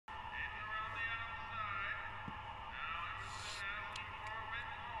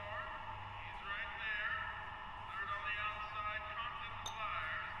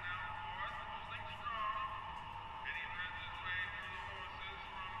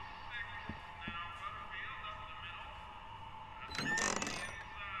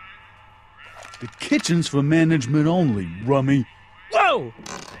The kitchen's for management only, rummy. Whoa!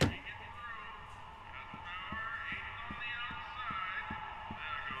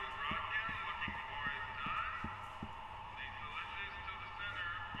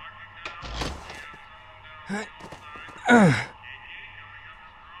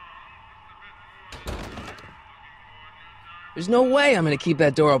 There's no way I'm gonna keep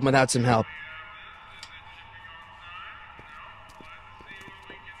that door open without some help.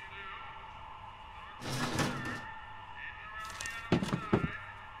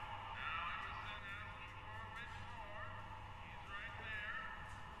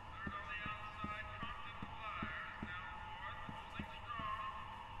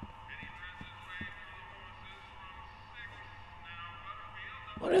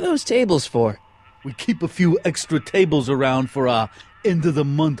 What are those tables for? We keep a few extra tables around for our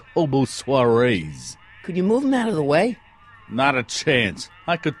end-of-the-month hobo soirees. Could you move them out of the way? Not a chance.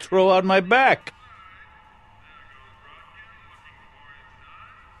 I could throw out my back.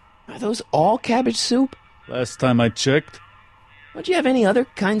 Are those all cabbage soup? Last time I checked. Don't you have any other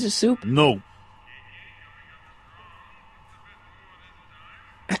kinds of soup? No.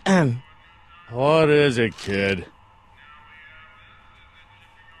 What is it, kid?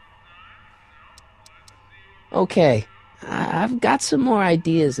 Okay, I've got some more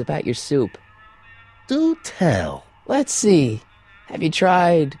ideas about your soup. Do tell. Let's see. Have you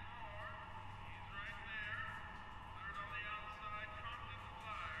tried...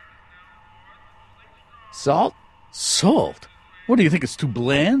 salt? Salt? What do you think, it's too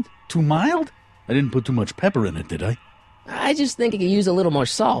bland? Too mild? I didn't put too much pepper in it, did I? I just think it could use a little more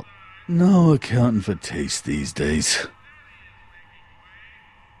salt. No accounting for taste these days.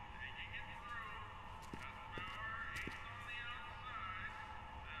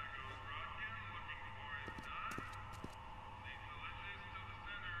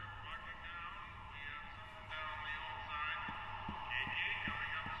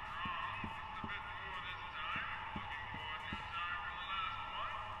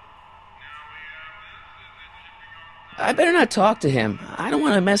 I better not talk to him. I don't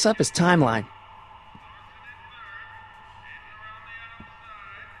want to mess up his timeline.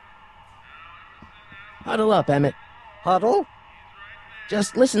 Huddle up, Emmett. Huddle?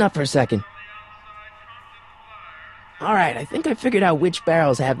 Just listen up for a second. Alright, I think I figured out which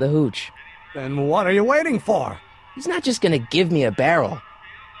barrels have the hooch. Then what are you waiting for? He's not just gonna give me a barrel.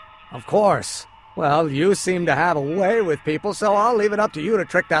 Of course. Well, you seem to have a way with people, so I'll leave it up to you to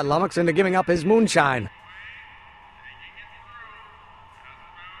trick that lummox into giving up his moonshine.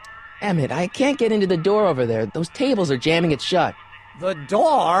 Emmett, I can't get into the door over there. Those tables are jamming it shut. The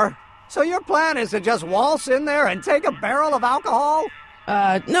door? So your plan is to just waltz in there and take a barrel of alcohol?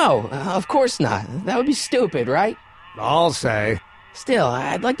 No, of course not. That would be stupid, right? I'll say. Still,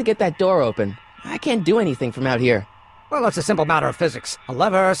 I'd like to get that door open. I can't do anything from out here. Well, it's a simple matter of physics. A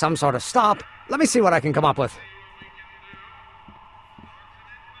lever, some sort of stop. Let me see what I can come up with.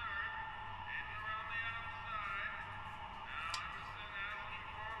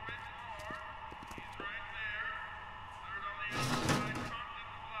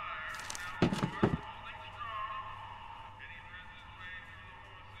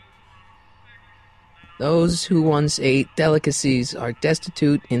 Those who once ate delicacies are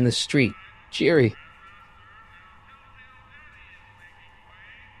destitute in the street. Cheery.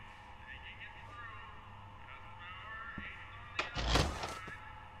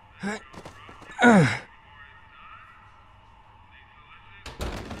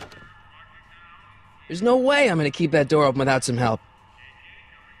 There's no way I'm gonna keep that door open without some help.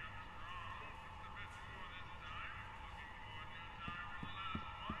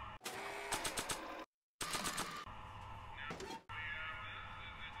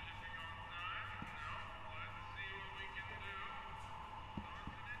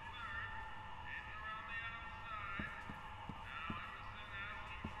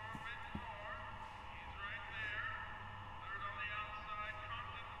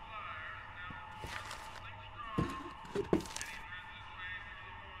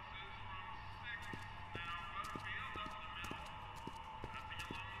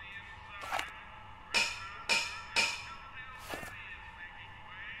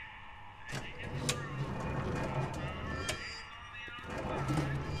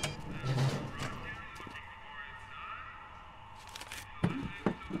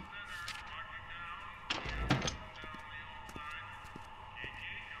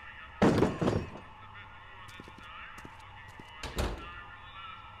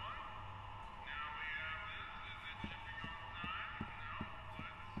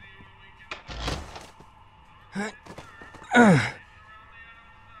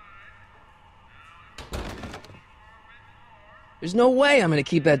 There's no way I'm gonna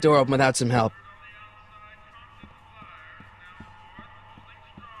keep that door open without some help.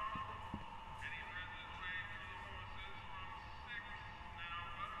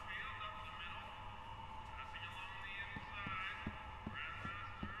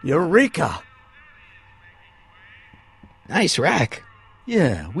 Eureka! Nice rack.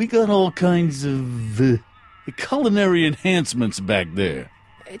 Yeah, we got all kinds of culinary enhancements back there.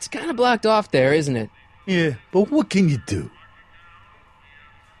 It's kind of blocked off there, isn't it? Yeah, but what can you do?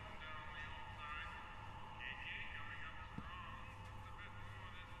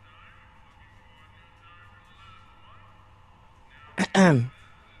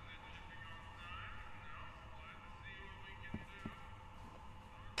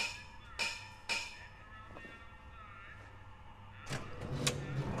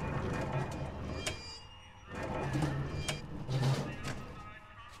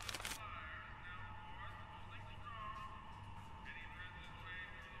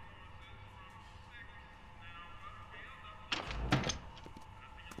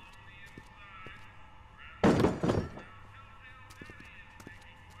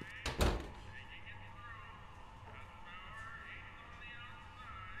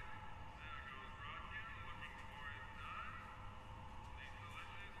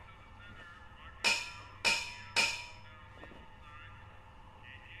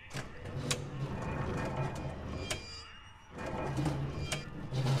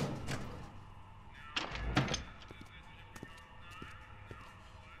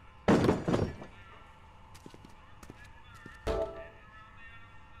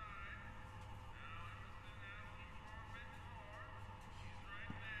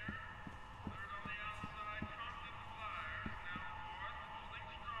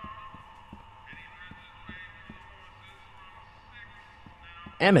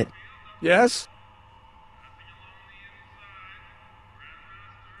 Emmett, Yes?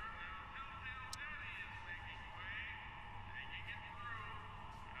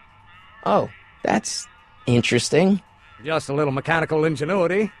 oh, that's interesting. Just a little mechanical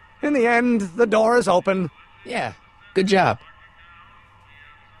ingenuity. In the end, the door is open. Yeah, good job.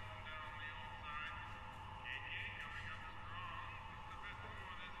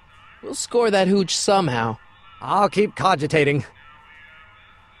 We'll score that hooch somehow. I'll keep cogitating.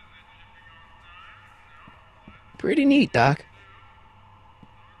 Pretty neat, Doc.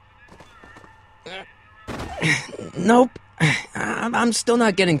 Nope. I'm still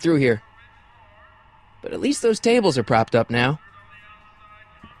not getting through here. But at least those tables are propped up now.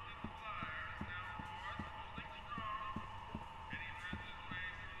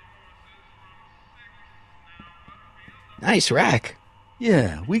 Nice rack.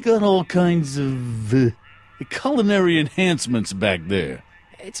 Yeah, we got all kinds of culinary enhancements back there.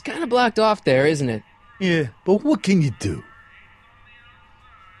 It's kind of blocked off there, isn't it? Yeah, but what can you do?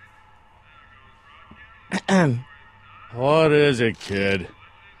 What is it, kid?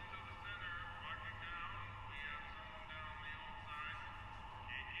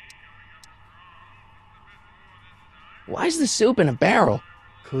 Why's the soup in a barrel?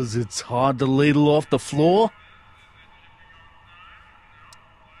 'Cause it's hard to ladle off the floor?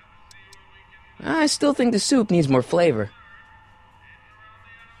 I still think the soup needs more flavor.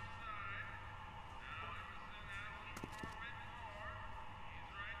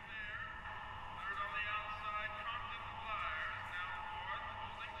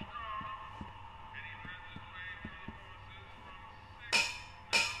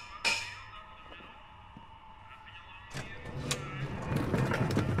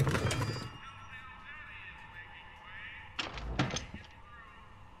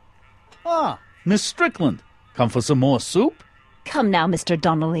 Ah, Miss Strickland. Come for some more soup? Come now, Mr.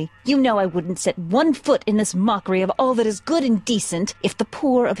 Donnelly. You know I wouldn't set one foot in this mockery of all that is good and decent if the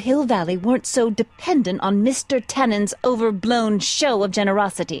poor of Hill Valley weren't so dependent on Mr. Tannen's overblown show of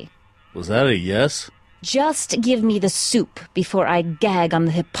generosity. Was that a yes? Just give me the soup before I gag on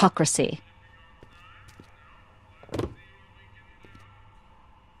the hypocrisy.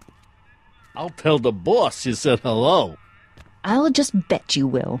 I'll tell the boss you said hello. I'll just bet you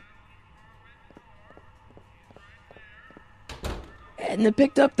will. Edna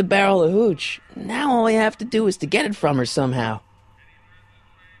picked up the barrel of hooch. Now all I have to do is to get it from her somehow.